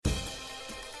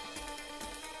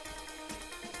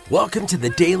Welcome to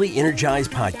the Daily Energize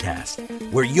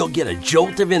Podcast, where you'll get a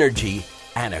jolt of energy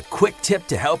and a quick tip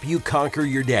to help you conquer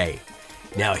your day.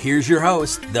 Now here's your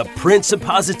host, the Prince of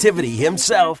Positivity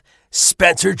himself,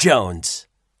 Spencer Jones.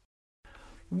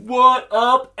 What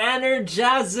up,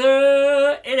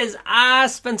 Energizer? It is I,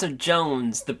 Spencer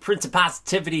Jones, the Prince of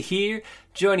Positivity here,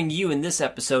 joining you in this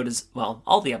episode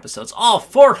all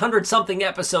 400-something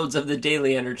episodes of the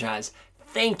Daily Energize.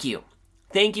 Thank you.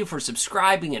 Thank you for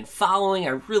subscribing and following. I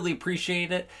really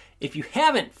appreciate it. If you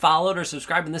haven't followed or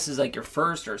subscribed, and this is like your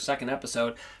first or second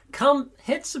episode, come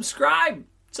hit subscribe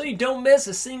so you don't miss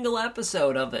a single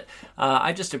episode of it.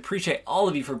 I just appreciate all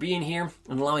of you for being here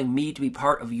and allowing me to be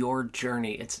part of your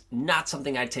journey. It's not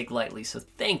something I take lightly, so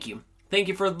thank you. Thank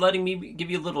you for letting me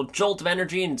give you a little jolt of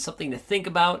energy and something to think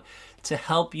about to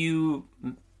help you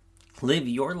live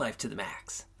your life to the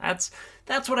max.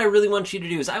 That's what I really want you to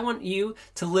do, is I want you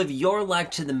to live your life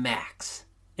to the max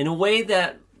in a way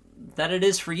that it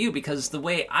is for you, because the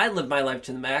way I live my life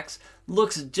to the max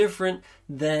looks different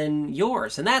than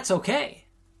yours, and that's okay.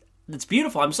 It's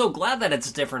beautiful. I'm so glad that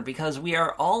it's different, because we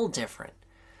are all different.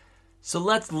 So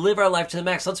let's live our life to the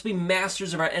max. Let's be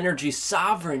masters of our energy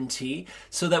sovereignty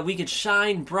so that we could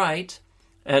shine bright,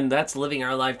 and that's living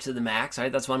our life to the max,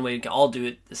 right? That's one way we can all do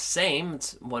it the same.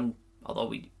 It's one, although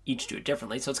we each do it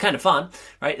differently, so it's kind of fun,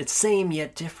 right? It's same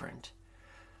yet different.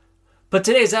 But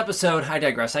today's episode, I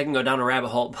digress, I can go down a rabbit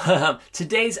hole.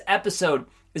 Today's episode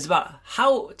is about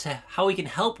how we can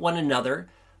help one another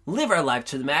live our life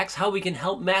to the max, how we can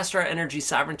help master our energy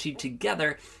sovereignty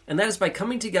together, and that is by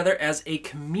coming together as a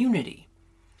community,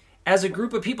 as a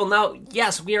group of people. Now,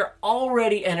 yes, we are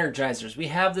already Energizers. We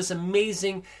have this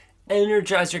amazing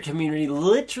Energizer community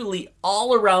literally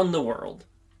all around the world.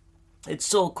 It's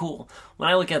so cool. When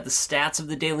I look at the stats of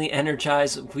the Daily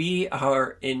Energize, we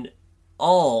are in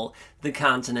all the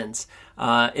continents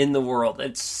in the world.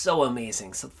 It's so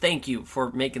amazing. So thank you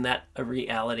for making that a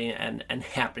reality and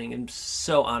happening. I'm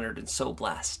so honored and so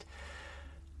blessed.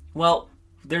 Well,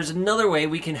 there's another way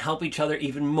we can help each other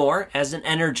even more as an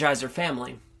Energizer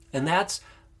family, and that's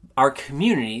our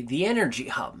community, the Energy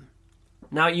Hub.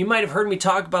 Now, you might have heard me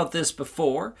talk about this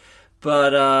before,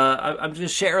 but I'm going to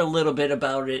share a little bit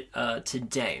about it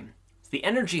today. The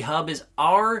Energy Hub is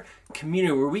our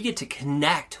community where we get to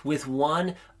connect with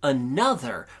one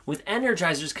another, with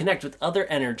Energizers, connect with other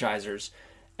Energizers,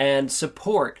 and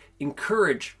support,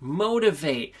 encourage,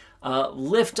 motivate,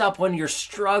 lift up when you're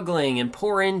struggling, and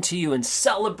pour into you, and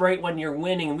celebrate when you're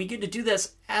winning. And we get to do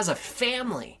this as a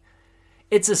family.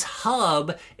 It's this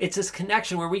hub, it's this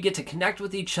connection where we get to connect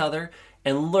with each other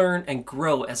and learn and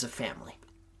grow as a family.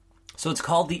 So it's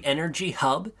called the Energy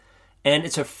Hub, and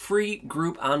it's a free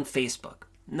group on Facebook.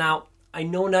 Now, I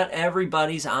know not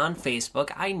everybody's on Facebook.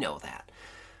 I know that.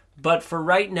 But for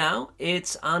right now,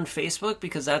 it's on Facebook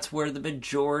because that's where the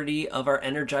majority of our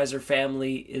Energizer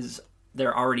family is.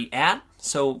 They're already at.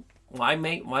 So why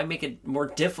make it more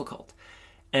difficult?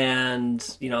 And,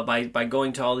 by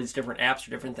going to all these different apps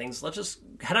or different things, let's just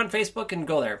head on Facebook and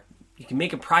go there. You can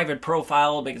make a private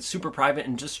profile, make it super private,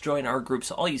 and just join our group.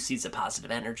 So all you see is the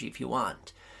positive energy if you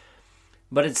want.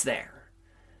 But it's there.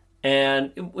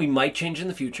 And we might change in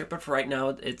the future, but for right now,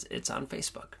 it's on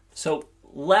Facebook. So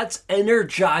let's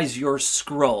energize your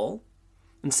scroll.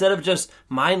 Instead of just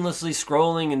mindlessly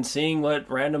scrolling and seeing what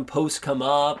random posts come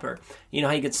up, or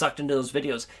how you get sucked into those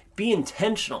videos. Be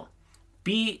intentional.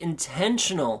 Be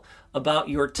intentional about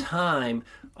your time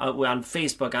on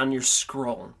Facebook, on your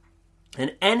scroll.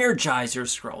 And energize your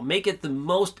scroll. Make it the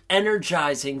most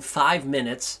energizing 5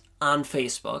 minutes on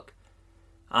Facebook,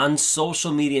 on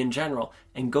social media in general,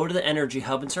 and go to the Energy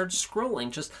Hub and start scrolling.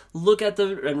 Just look at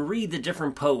and read the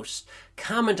different posts.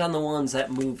 Comment on the ones that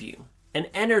move you, and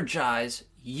energize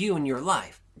you in your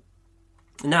life.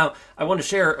 Now, I want to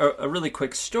share a really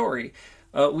quick story.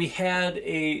 We had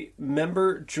a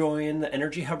member join the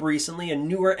Energy Hub recently, a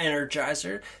newer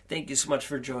Energizer. Thank you so much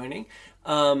for joining.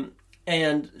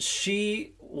 And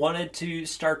she wanted to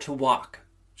start to walk.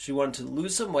 She wanted to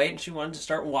lose some weight, and she wanted to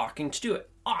start walking to do it.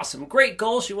 Awesome. Great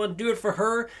goal. She wanted to do it for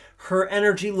her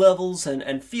energy levels,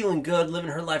 and feeling good, living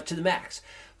her life to the max.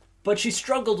 But she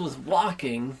struggled with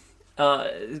walking,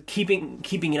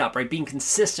 keeping it up, right? Being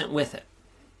consistent with it.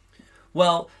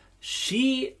 Well,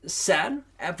 she said,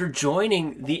 after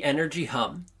joining the Energy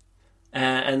Hub,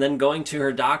 and then going to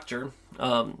her doctor,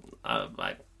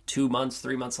 2 months,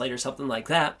 3 months later, something like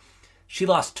that, she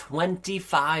lost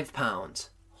 25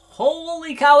 pounds.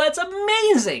 Holy cow, that's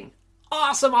amazing.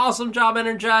 Awesome job,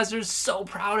 Energizers. So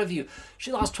proud of you. She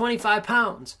lost 25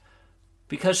 pounds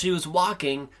because she was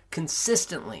walking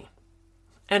consistently.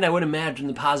 And I would imagine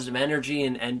the positive energy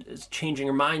and changing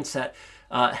your mindset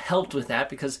helped with that,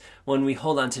 because when we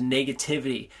hold on to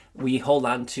negativity, we hold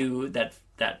on to that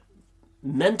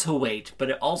mental weight, but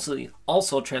it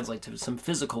also translates to some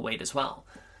physical weight as well.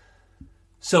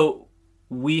 So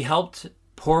we helped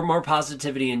pour more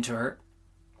positivity into her,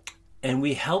 and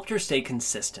we helped her stay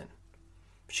consistent.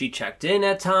 She checked in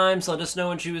at times, let us know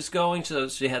when she was going, so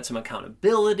she had some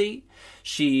accountability.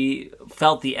 She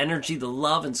felt the energy, the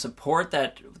love, and support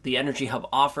that the Energy Hub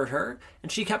offered her,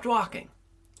 and she kept walking.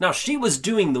 Now, she was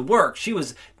doing the work. She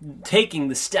was taking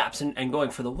the steps and going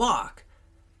for the walk.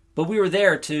 But we were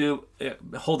there to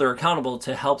hold her accountable,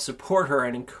 to help support her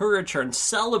and encourage her and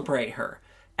celebrate her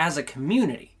as a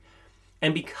community.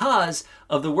 And because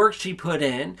of the work she put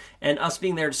in and us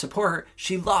being there to support her,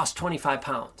 she lost 25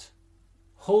 pounds.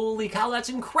 Holy cow, that's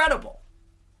incredible.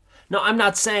 Now, I'm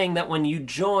not saying that when you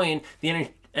join the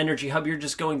Energy Hub, you're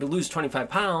just going to lose 25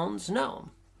 pounds. No,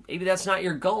 maybe that's not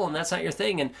your goal and that's not your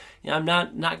thing. And I'm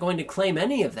not going to claim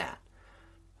any of that.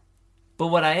 But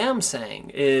what I am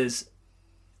saying is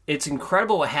it's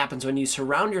incredible what happens when you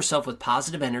surround yourself with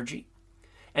positive energy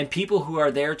and people who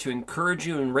are there to encourage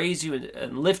you and raise you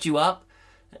and lift you up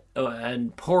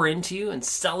and pour into you and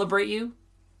celebrate you.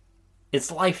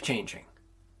 It's life-changing.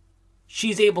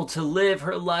 She's able to live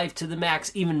her life to the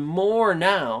max even more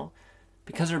now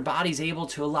because her body's able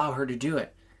to allow her to do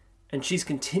it. And she's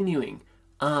continuing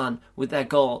on with that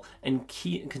goal and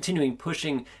continuing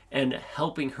pushing and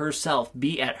helping herself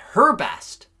be at her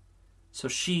best so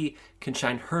she can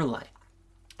shine her light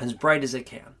as bright as it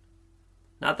can.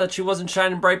 Not that she wasn't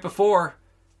shining bright before,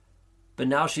 but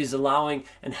now she's allowing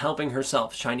and helping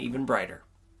herself shine even brighter.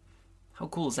 How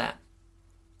cool is that?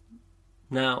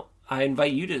 Now, I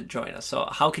invite you to join us. So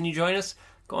how can you join us?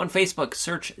 Go on Facebook,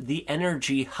 search The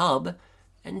Energy Hub,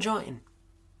 and join.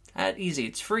 That easy.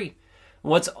 It's free.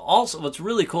 What's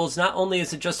really cool is not only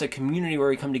is it just a community where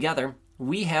we come together,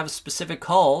 we have specific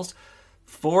calls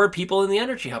for people in the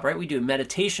Energy Hub, right? We do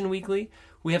meditation weekly.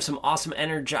 We have some awesome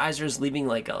energizers leaving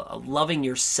like a loving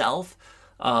yourself,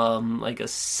 like a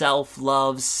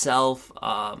self-love,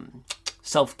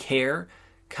 self-care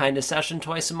kind of session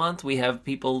twice a month. We have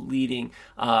people leading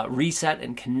reset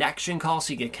and connection calls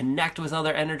so you can connect with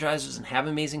other energizers and have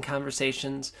amazing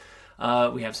conversations.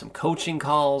 We have some coaching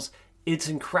calls. It's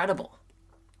incredible.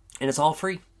 And it's all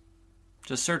free.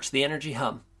 Just search The Energy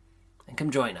Hub and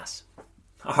come join us.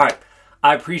 All right.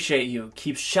 I appreciate you.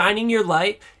 Keep shining your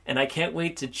light, and I can't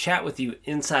wait to chat with you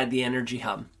inside the Energy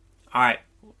Hub. All right.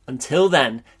 Until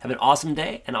then, have an awesome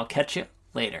day, and I'll catch you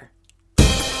later.